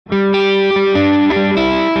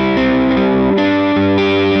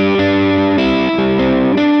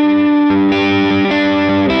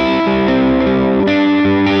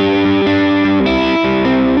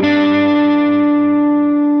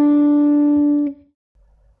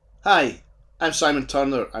Hi, I'm Simon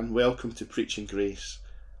Turner and welcome to Preaching Grace.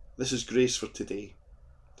 This is Grace for today.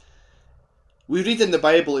 We read in the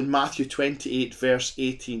Bible in Matthew 28 verse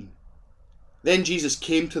 18. Then Jesus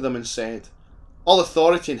came to them and said, "All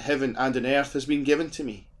authority in heaven and on earth has been given to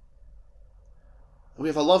me." We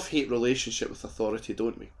have a love-hate relationship with authority,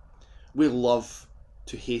 don't we? We love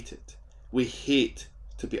to hate it. We hate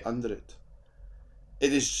to be under it.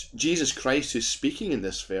 It is Jesus Christ who's speaking in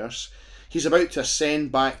this verse. He's about to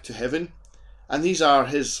ascend back to heaven, and these are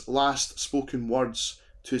his last spoken words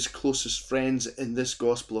to his closest friends in this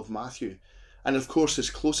Gospel of Matthew. And of course, his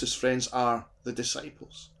closest friends are the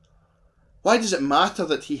disciples. Why does it matter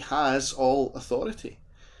that he has all authority?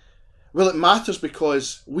 Well, it matters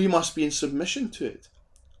because we must be in submission to it.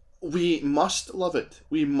 We must love it.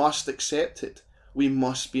 We must accept it. We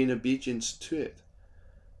must be in obedience to it.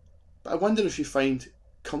 But I wonder if you find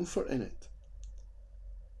comfort in it.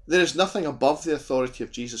 There is nothing above the authority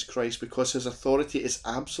of Jesus Christ because his authority is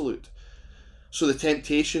absolute. So the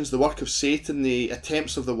temptations, the work of Satan, the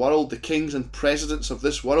attempts of the world, the kings and presidents of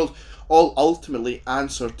this world, all ultimately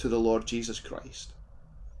answer to the Lord Jesus Christ.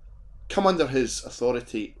 Come under his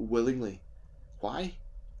authority willingly. Why?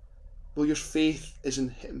 Well, your faith is in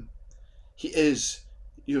him. He is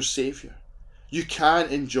your Saviour. You can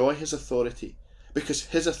enjoy his authority because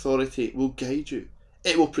his authority will guide you.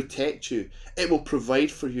 It will protect you. It will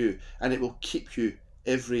provide for you, and it will keep you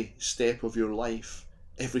every step of your life,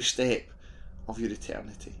 every step of your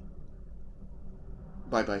eternity.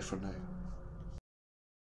 Bye bye for now.